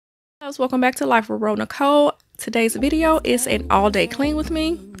Welcome back to Life with Nicole. Today's video is an all-day clean with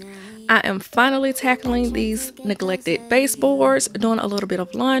me. I am finally tackling these neglected baseboards, doing a little bit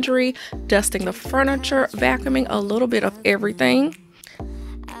of laundry, dusting the furniture, vacuuming, a little bit of everything.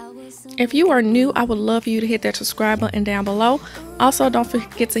 If you are new, I would love for you to hit that subscribe button down below. Also, don't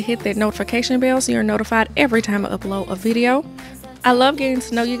forget to hit that notification bell so you're notified every time I upload a video. I love getting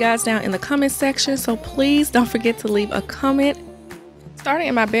to know you guys down in the comment section, so please don't forget to leave a comment. Starting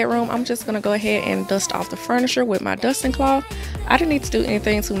in my bedroom, I'm just going to go ahead and dust off the furniture with my dusting cloth. I didn't need to do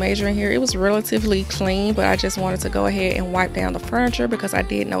anything too major in here. It was relatively clean, but I just wanted to go ahead and wipe down the furniture because I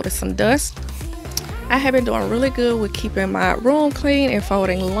did notice some dust. I have been doing really good with keeping my room clean and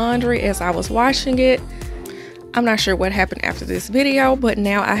folding laundry as I was washing it. I'm not sure what happened after this video, but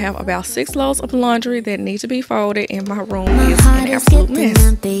now I have about 6 loads of laundry that need to be folded and my room is an absolute mess.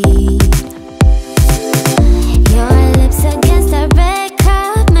 Your lips against the red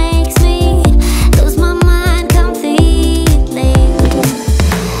cup makes me lose my mind completely.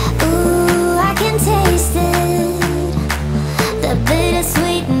 Ooh, I can taste it, the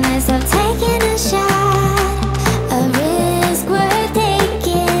bittersweetness of taking a shot, a risk worth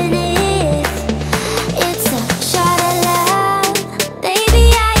taking it. It's a shot of love,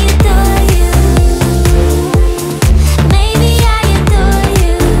 baby, I adore you. Maybe I adore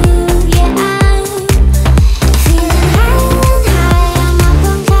you, yeah, I'm feeling high, I'm up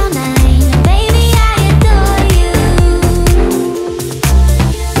on cloud nine. Baby, I adore you.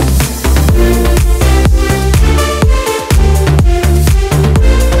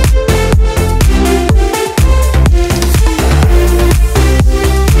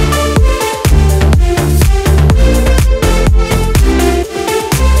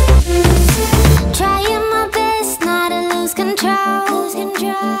 Trying my best not to lose control.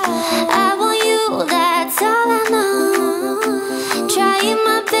 I want you, that's all I know. Trying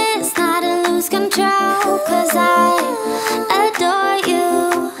my best not to lose control, 'cause I adore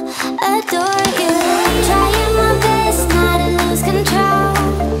you, adore you. Trying my best not to lose control.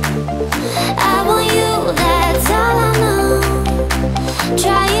 I want you, that's all I know.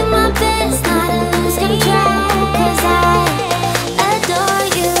 Trying my best not to lose control, 'cause I adore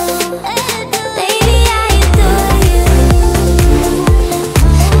you. Baby, I adore you.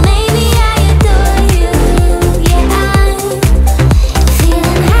 Maybe I adore you. Yeah, I'm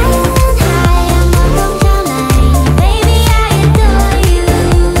feeling high, I'm up on cloud nine. Baby, I adore you.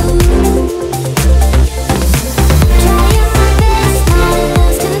 Trying my best not to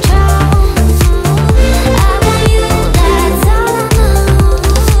lose control. I want you, that's all I know.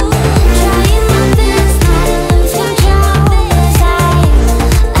 Trying my best not to lose control, 'cause I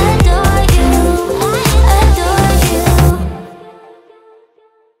adore you, adore you.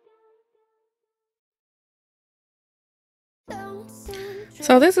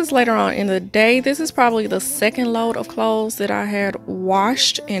 So this is later on in the day. This is probably the second load of clothes that I had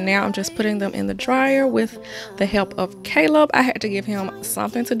washed, and now I'm just putting them in the dryer with the help of Caleb. I had to give him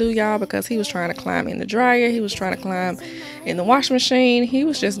something to do, y'all, because he was trying to climb in the dryer, he was trying to climb in the washing machine, he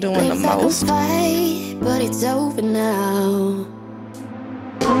was just doing the most. Fight, but it's over now.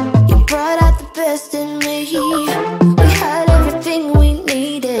 You brought out the best in me. We had everything we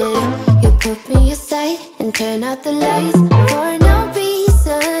needed. You put me aside and turn out the lights for no reason.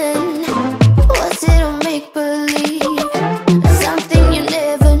 Was it a make-believe? Something you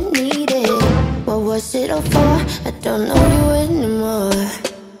never needed. What was it all for? I don't know you anymore.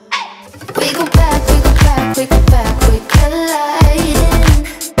 We go back, we go back, we go back, we colliding.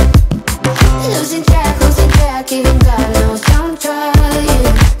 Losing track, even God knows I'm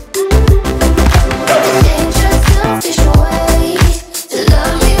trying. Dangerous, selfish ways to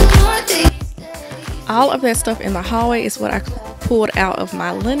love you more these days. All of that stuff in the hallway is what I pulled out of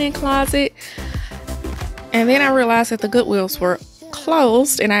my linen closet, and then I realized that the Goodwills were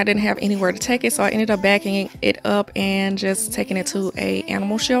closed and I didn't have anywhere to take it, so I ended up backing it up and just taking it to a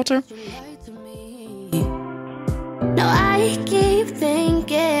animal shelter. No, I keep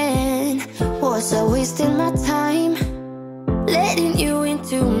thinking, was I wasting my time letting you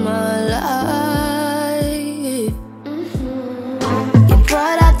into my life? You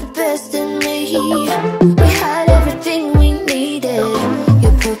brought out the best in me. We had everything we needed.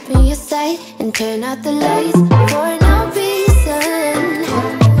 You put me aside and turn out the lights for no reason.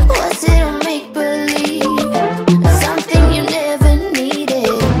 Was it a make-believe? Something you never needed.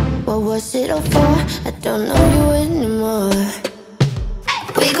 What was it all for? I don't know you anymore.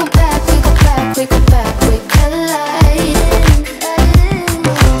 We go back, we go back, we go back, we colliding.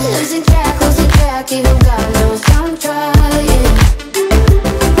 Losing track, even God knows I'm trying.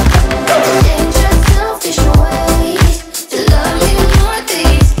 Dangerous, selfish ways to love you more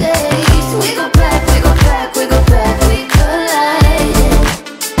these days.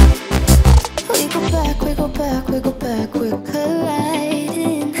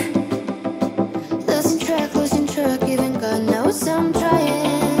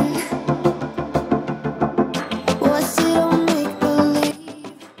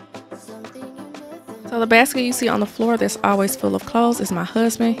 basket you see on the floor that's always full of clothes is my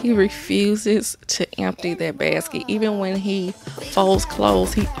husband. He refuses to empty that basket. Even when he folds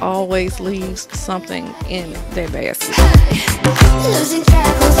clothes, he always leaves something in that basket. Losing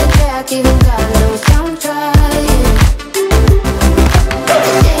track, even God knows I'm trying.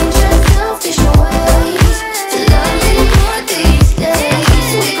 Dangerous, selfish ways to love you more these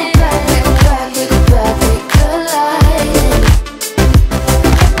days. We go back, we go back, we go back, we collide.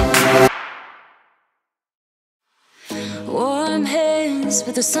 Warm hands,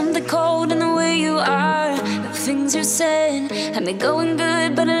 but there's something cold in the way you are. The things you said had me going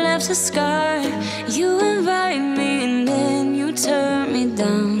good, but it left a scar. You invite me and then you turn me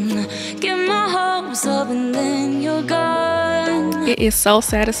down. Get my hopes up and then you're gone. It is so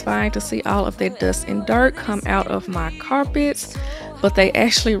satisfying to see all of that dust and dirt come out of my carpets, but they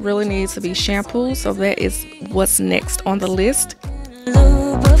actually really need to be shampooed, so that is what's next on the list.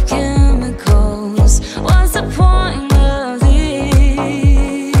 Loop of chemicals, what's the point of this?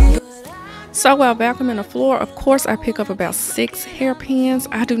 So while vacuuming the floor, of course, I pick up about 6 hairpins.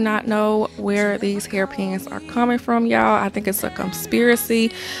 I do not know where these hairpins are coming from, y'all. I think it's a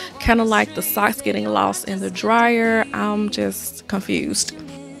conspiracy, kind of like the socks getting lost in the dryer. I'm just confused.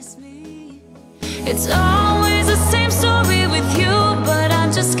 It's always the same story with you, but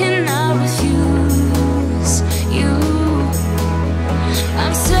I just cannot refuse you.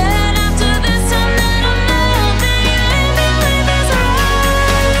 I'm sad after this time that I'm out, that you leave me with this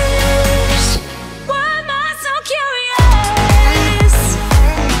rush. Why am I so curious?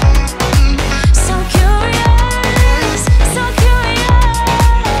 So curious, so curious.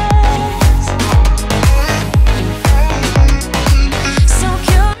 So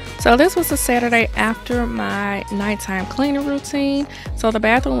curious. So this was a Saturday after my nighttime cleaning routine. So the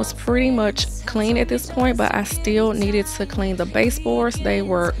bathroom was pretty much clean at this point, but I still needed to clean the baseboards. They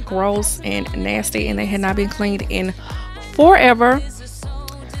were gross and nasty and they had not been cleaned in forever.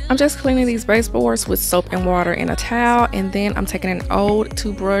 I'm just cleaning these baseboards with soap and water and a towel, and then I'm taking an old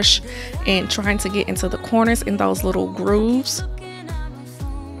toothbrush and trying to get into the corners in those little grooves.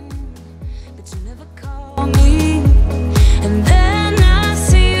 But you never call me, and then I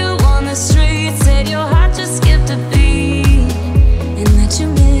see you on the street, said your heart just skipped a beat, and that you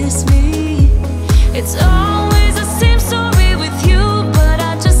miss me. It's always the same story with you, but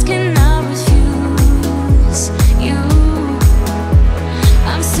I just cannot refuse you.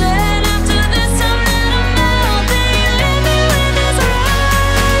 I'm sad after this time that I'm out, that you leave me with this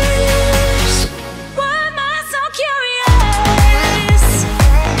rush. Why am I so curious?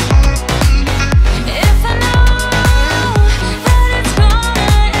 If I know that it's gonna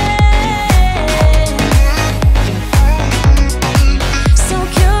end. So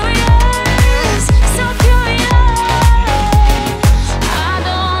curious, so curious. I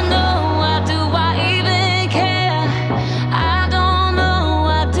don't know, why do I even care? I don't know,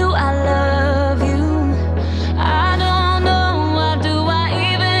 why do I love you? I don't know, why do I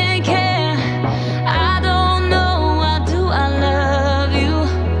even care? I don't know, why do I love you?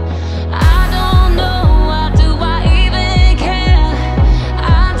 I don't know, why do I even care?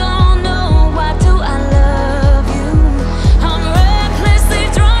 I don't know, why do I love you? I'm recklessly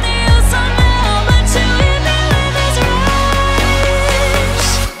drawn to you somehow, but you leave me with this rush.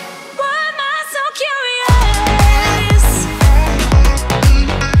 Why am I so curious?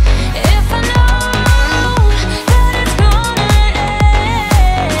 If I know that it's gonna end.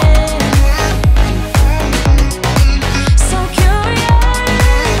 So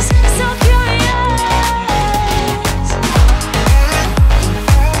curious, so curious.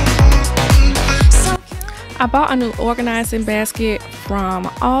 So I bought a new organizing basket from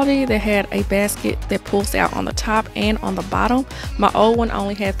Aldi that had a basket that pulls out on the top and on the bottom. My old one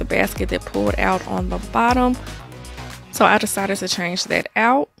only had the basket that pulled out on the bottom, so I decided to change that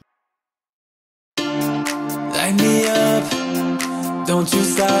out. Light me up, don't you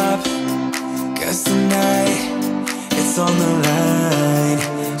stop, 'cause tonight it's on the line.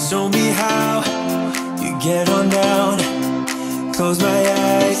 Show me how you get on down. Close my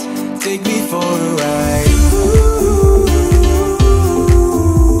eyes, take me for a ride.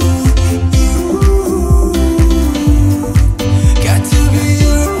 Got to be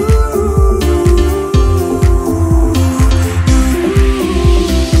you.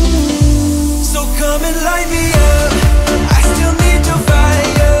 So come and light me up. I still need your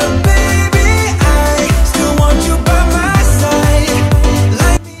fire, baby. I still want you by my side.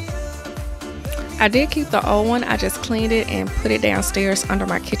 Light me up. I did keep the old one. I just cleaned it and put it downstairs under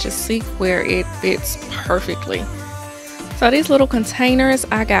my kitchen sink where it fits perfectly. So these little containers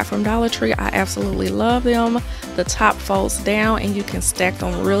I got from Dollar Tree, I absolutely love them. The top folds down and you can stack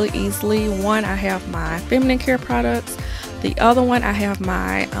them really easily. One, I have my feminine care products. The other one, I have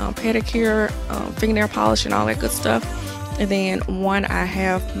my pedicure, fingernail polish and all that good stuff. And then one, I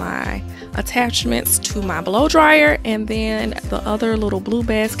have my attachments to my blow dryer. And then the other little blue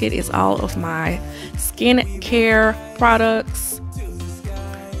basket is all of my skin care products,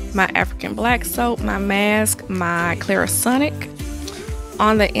 my African black soap, my mask, my Clarisonic.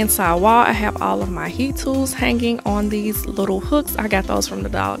 On the inside wall, I have all of my heat tools hanging on these little hooks. I got those from the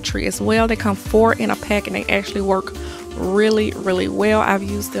Dollar Tree as well. They come 4 in a pack and they actually work really, really well. I've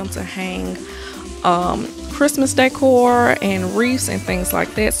used them to hang Christmas decor and wreaths and things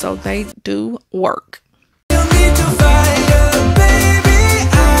like that, so they do work.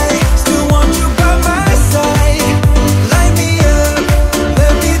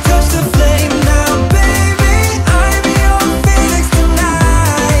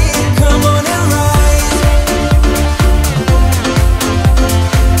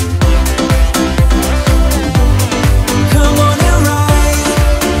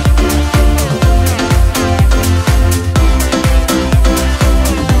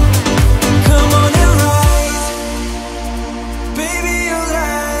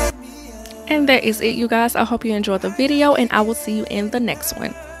 And that is it, you guys. I hope you enjoyed the video and I will see you in the next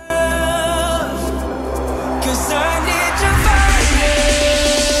one.